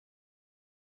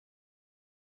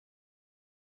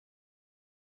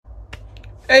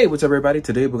Hey, what's up everybody?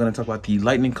 Today we're going to talk about the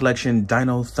Lightning Collection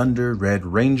Dino Thunder Red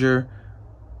Ranger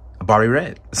Bari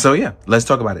Red. So yeah, let's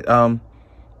talk about it.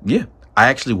 Yeah, I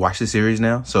actually watched the series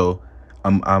now, so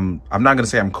I'm not going to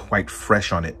say I'm quite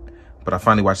fresh on it, but I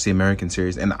finally watched the American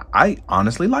series and I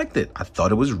honestly liked it. I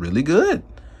thought it was really good.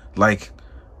 Like,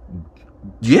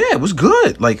 yeah, it was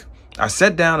good. Like, I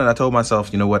sat down and I told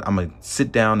myself, you know what? I'm going to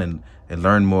sit down and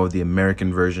learn more of the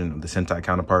American version of the Sentai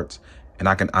counterparts, and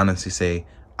I can honestly say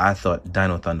I thought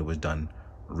Dino Thunder was done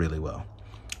really well.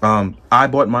 I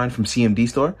bought mine from CMD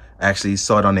store. I actually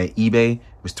saw it on their eBay. It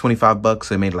was 25 bucks.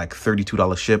 So it made like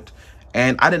 $32 shipped.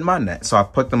 And I didn't mind that. So I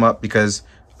picked them up because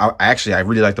I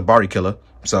really like the Bari Killer.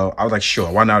 So I was like,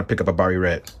 sure, why not pick up a Bari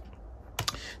Red?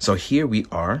 So here we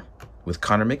are with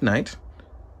Connor McKnight,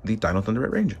 the Dino Thunder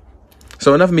Red Ranger.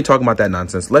 So enough of me talking about that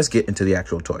nonsense. Let's get into the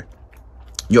actual toy.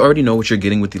 You already know what you're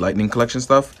getting with the Lightning Collection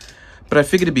stuff, but I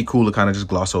figured it'd be cool to kind of just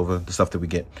gloss over the stuff that we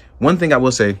get. One thing I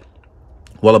will say,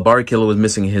 while a Bari Killer was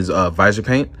missing his visor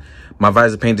paint, my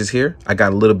visor paint is here. I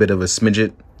got a little bit of a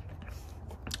smidget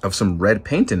of some red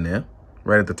paint in there,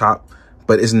 right at the top,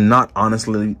 but it's not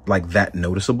honestly like that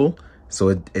noticeable. So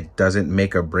it doesn't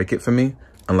make or break it for me,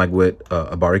 unlike with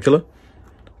a Bari Killer.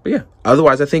 But yeah,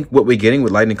 otherwise, I think what we're getting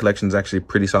with Lightning Collection is actually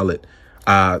pretty solid.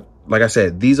 Like I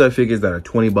said, these are figures that are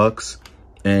 20 bucks.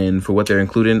 And for what they're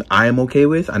including, I am okay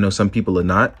with. I know some people are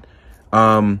not.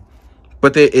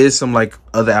 But there is some like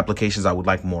other applications I would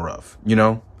like more of, you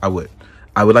know, I would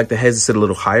like the heads to sit a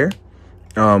little higher.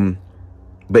 But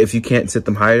if you can't sit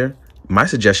them higher, my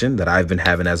suggestion that I've been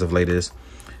having as of late is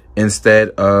instead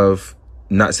of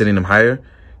not sitting them higher,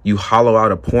 you hollow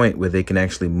out a point where they can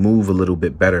actually move a little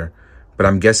bit better. But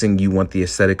I'm guessing you want the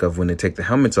aesthetic of when they take the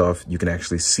helmets off, you can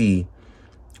actually see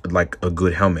like a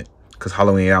good helmet. Because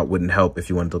hollowing it out wouldn't help if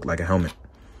you want to look like a helmet.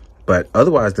 But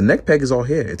otherwise, the neck peg is all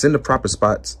here. It's in the proper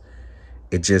spots.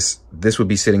 This would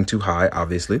be sitting too high,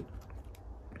 obviously.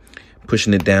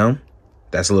 Pushing it down,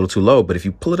 that's a little too low. But if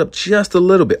you pull it up just a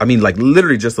little bit, I mean, like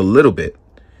literally just a little bit,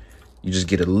 you just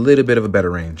get a little bit of a better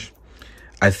range.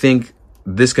 I think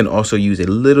this can also use a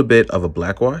little bit of a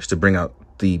black wash to bring out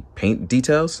the paint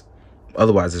details.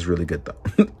 Otherwise, it's really good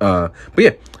though. But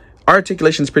yeah, our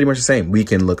articulation is pretty much the same. We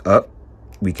can look up.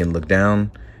 We can look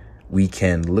down, we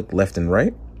can look left and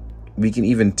right. We can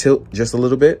even tilt just a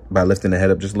little bit by lifting the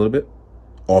head up just a little bit,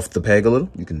 off the peg a little,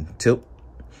 you can tilt.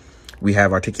 We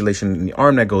have articulation in the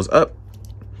arm that goes up.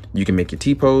 You can make your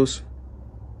T-pose.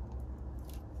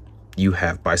 You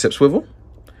have bicep swivel.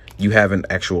 You have an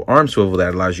actual arm swivel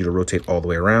that allows you to rotate all the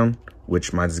way around,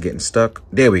 which mine is getting stuck.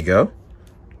 There we go.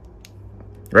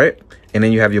 Right? And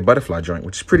then you have your butterfly joint,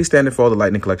 which is pretty standard for all the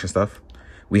Lightning Collection stuff.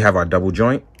 We have our double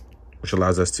joint, which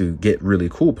allows us to get really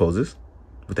cool poses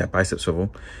with that bicep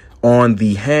swivel. On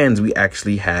the hands, we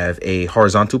actually have a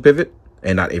horizontal pivot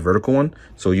and not a vertical one.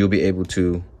 So you'll be able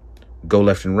to go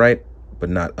left and right, but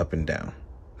not up and down.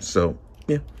 So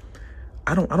yeah,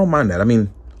 I don't mind that. I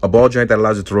mean, a ball joint that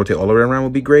allows it to rotate all the way around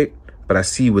would be great, but I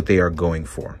see what they are going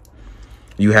for.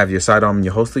 You have your sidearm and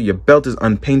your holster. Your belt is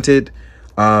unpainted.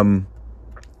 I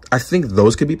think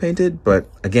those could be painted, but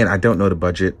again, I don't know the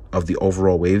budget of the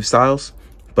overall wave styles.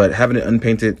 But having it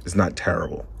unpainted is not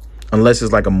terrible, unless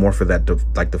it's like a morpher that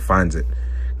defines it.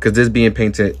 Because this being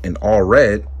painted in all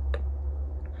red,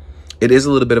 it is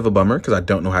a little bit of a bummer because I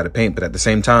don't know how to paint. But at the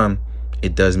same time,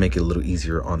 it does make it a little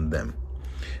easier on them.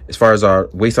 As far as our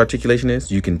waist articulation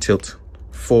is, you can tilt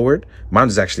forward. Mine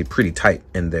is actually pretty tight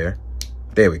in there.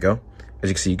 There we go. As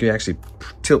you can see, you can actually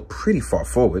tilt pretty far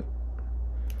forward.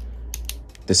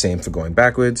 The same for going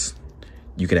backwards.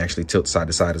 You can actually tilt side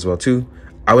to side as well too.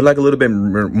 I would like a little bit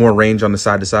more range on the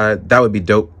side to side. That would be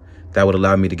dope. That would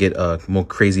allow me to get more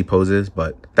crazy poses,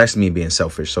 but that's me being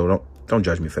selfish. So don't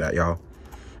judge me for that, y'all.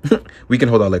 We can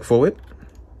hold our leg forward.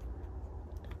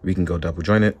 We can go double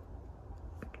jointed.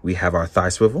 We have our thigh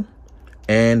swivel,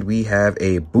 and we have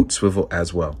a boot swivel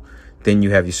as well. Then you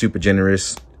have your super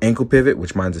generous ankle pivot,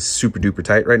 which mine's is super duper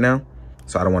tight right now.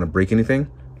 So I don't want to break anything.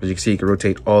 As you can see, you can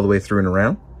rotate all the way through and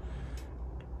around.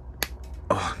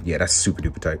 Oh yeah, that's super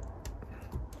duper tight.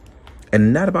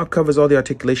 And that about covers all the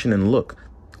articulation and look.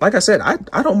 Like I said,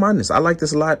 I don't mind this. I like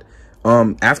this a lot.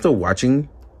 After watching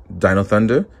Dino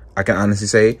Thunder, I can honestly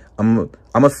say I'm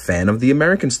a fan of the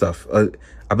American stuff.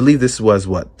 I believe this was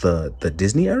what, the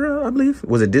Disney era, I believe?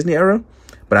 Was it Disney era?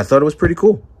 But I thought it was pretty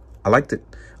cool. I liked it.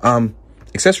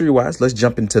 Accessory wise, let's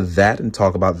jump into that and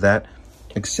talk about that.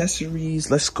 Accessories,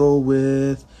 let's go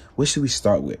with, what should we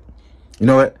start with? You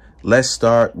know what? Let's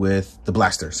start with the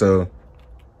blaster. So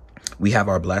we have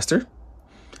our blaster.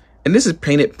 And this is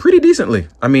painted pretty decently.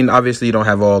 I mean, obviously you don't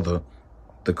have all the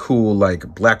cool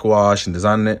like black wash and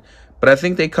design in it, But I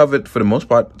think they covered, for the most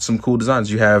part, some cool designs.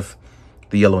 You have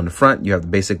the yellow in the front. You have the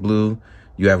basic blue.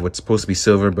 You have what's supposed to be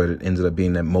silver, but it ended up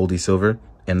being that moldy silver,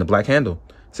 and the black handle.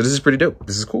 So this is pretty dope.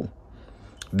 This is cool.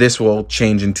 This will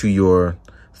change into your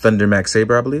Thunder Max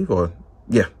Saber, I believe. Or,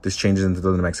 yeah, this changes into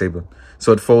Thunder Max Saber.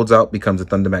 So it folds out, becomes a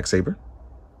Thunder Max Saber.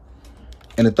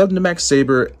 And the Thunder Max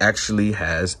Saber actually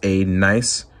has a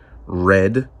nice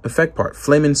red effect part.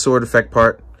 Flaming Sword effect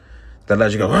part that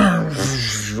allows you to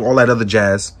go all that other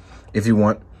jazz. If you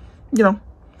want, you know,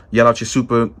 yell out your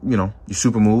super, your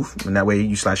super move. And that way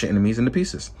you slash your enemies into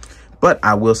pieces. But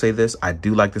I will say this. I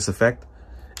do like this effect.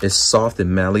 It's soft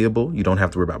and malleable. You don't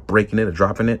have to worry about breaking it or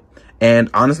dropping it. And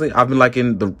honestly, I've been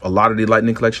liking a lot of the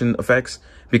Lightning Collection effects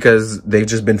because they've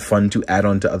just been fun to add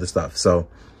on to other stuff. So,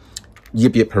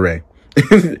 yip, yip, hooray.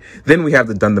 Then we have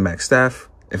the Thunder Max Staff.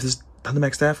 If this Thunder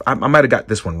Max Staff, I might have got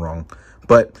this one wrong.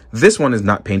 But this one is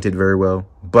not painted very well.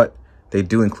 But they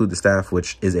do include the staff,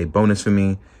 which is a bonus for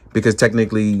me. Because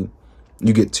technically,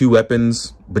 you get 2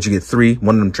 weapons, but you get 3.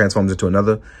 One of them transforms into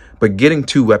another. But getting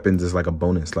 2 weapons is like a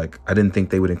bonus. Like, I didn't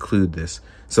think they would include this.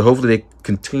 So hopefully they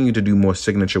continue to do more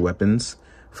signature weapons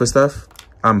for stuff.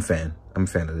 I'm a fan. I'm a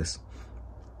fan of this.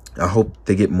 I hope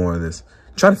they get more of this.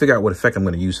 I'm trying to figure out what effect I'm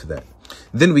going to use for that.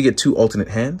 Then we get 2 alternate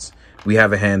hands. We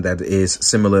have a hand that is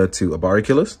similar to Abari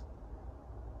Killer's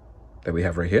that we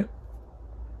have right here,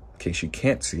 in case you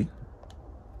can't see,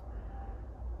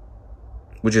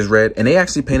 which is red. And they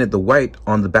actually painted the white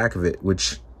on the back of it,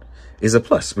 which is a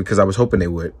plus because I was hoping they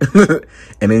would.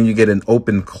 And then you get an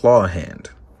open claw hand.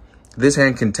 This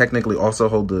hand can technically also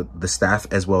hold the staff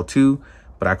as well too,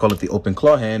 but I call it the open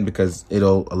claw hand because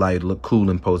it'll allow you to look cool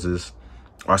in poses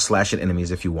or slash at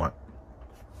enemies if you want.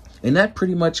 And that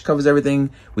pretty much covers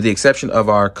everything with the exception of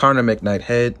our Connor McKnight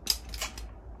head,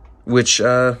 which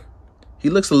he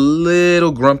looks a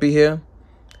little grumpy here.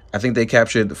 I think they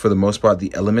captured, for the most part,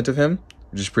 the element of him,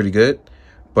 which is pretty good.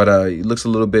 But he looks a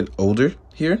little bit older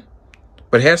here.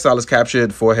 But hairstyle is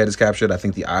captured, forehead is captured. I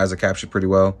think the eyes are captured pretty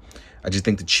well. I just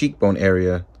think the cheekbone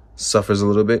area suffers a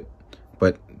little bit.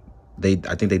 But I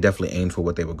think they definitely aimed for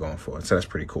what they were going for. So that's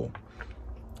pretty cool.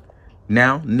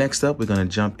 Now, next up, we're going to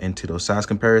jump into those size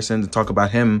comparisons and talk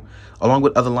about him along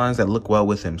with other lines that look well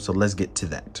with him. So let's get to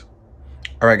that.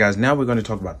 All right, guys, now we're going to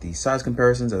talk about the size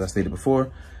comparisons, as I stated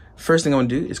before. First thing I'm going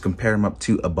to do is compare him up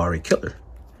to Abari Killer.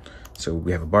 So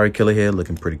we have Abari Killer here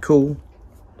looking pretty cool.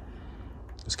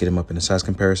 Let's get him up in the size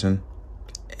comparison.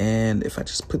 And if I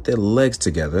just put their legs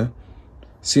together,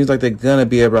 seems like they're going to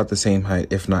be about the same height,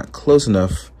 if not close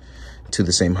enough to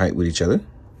the same height with each other,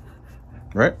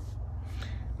 right?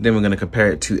 Then we're going to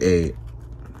compare it to a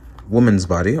woman's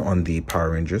body on the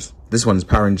Power Rangers. This one is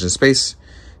Power Rangers in Space,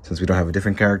 since we don't have a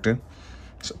different character.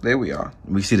 So there we are.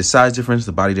 We see the size difference,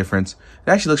 the body difference.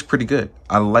 It actually looks pretty good.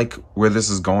 I like where this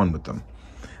is going with them.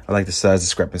 I like the size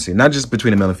discrepancy, not just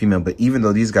between a male and female, but even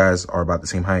though these guys are about the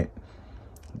same height,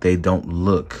 they don't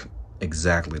look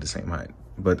exactly the same height.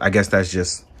 But I guess that's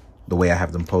just the way I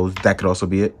have them posed. That could also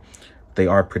be it. They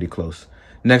are pretty close.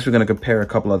 Next, we're going to compare a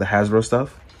couple other Hasbro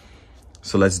stuff.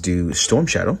 So let's do Storm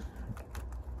Shadow.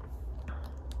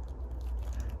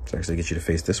 So actually get you to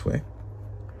face this way.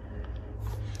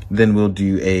 Then we'll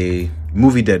do a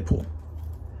movie Deadpool,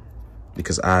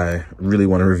 because I really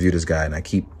want to review this guy and I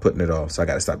keep putting it off. So I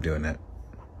got to stop doing that.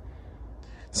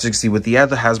 So you can see with the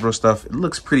other Hasbro stuff, it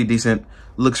looks pretty decent.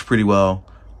 Looks pretty well.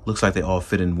 Looks like they all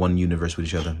fit in one universe with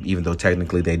each other, even though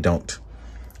technically they don't.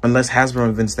 Unless Hasbro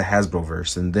invents the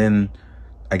Hasbroverse, and then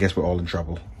I guess we're all in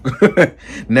trouble.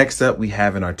 Next up, we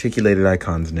have an Articulated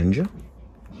Icons Ninja.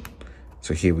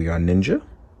 So here we are, Ninja.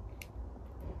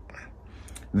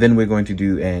 Then we're going to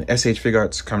do an SH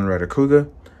Figuarts Kamen Rider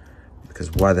Kuga, because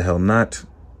why the hell not?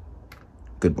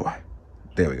 Good boy.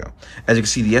 There we go. As you can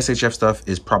see, the SHF stuff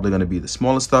is probably going to be the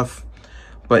smallest stuff,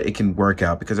 but it can work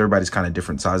out because everybody's kind of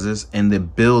different sizes, and the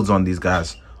builds on these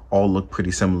guys all look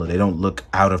pretty similar. They don't look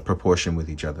out of proportion with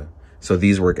each other. So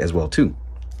these work as well too.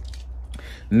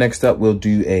 Next up, we'll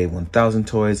do a 1000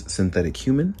 Toys Synthetic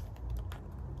Human.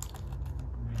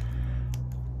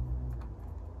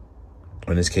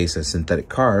 In this case, a synthetic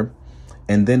carb.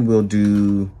 And then we'll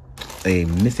do a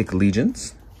Mythic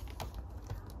Legions.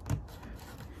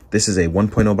 This is a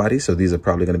 1.0 body, so these are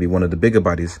probably going to be one of the bigger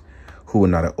bodies who are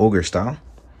not an ogre style.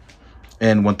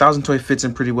 And 1000 Toy fits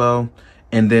in pretty well.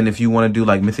 And then if you want to do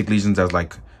like Mythic Legions as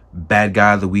like bad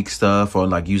guy of the week stuff, or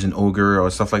like using ogre or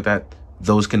stuff like that,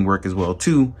 those can work as well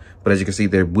too. But as you can see,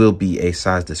 there will be a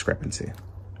size discrepancy.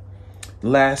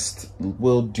 Last,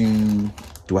 we'll do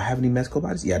I have any Mezco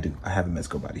bodies? Yeah, I do. I have a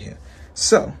Mezco body here.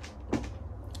 So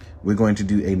we're going to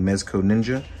do a Mezco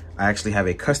Ninja. I actually have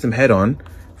a custom head on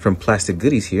from Plastic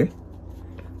Goodies here.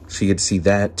 So you get to see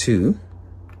that too.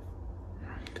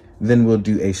 Then we'll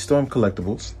do a Storm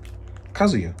Collectibles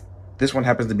Kazuya. This one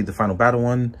happens to be the final battle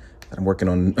one. I'm working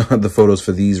on the photos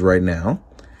for these right now,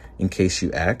 in case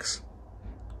you ask.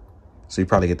 So you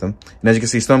probably get them. And as you can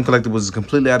see, Storm Collectibles is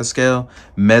completely out of scale.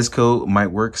 Mezco might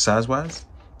work size-wise,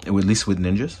 at least with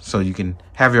ninjas. So you can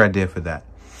have your idea for that.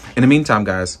 In the meantime,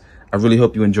 guys, I really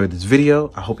hope you enjoyed this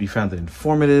video. I hope you found it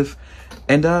informative.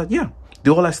 And yeah,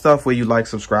 do all that stuff where you like,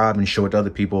 subscribe, and show it to other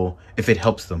people if it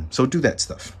helps them. So do that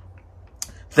stuff.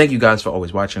 Thank you guys for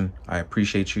always watching. I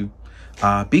appreciate you.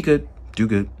 Be good. Do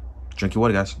good. Drink your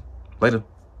water, guys. Later.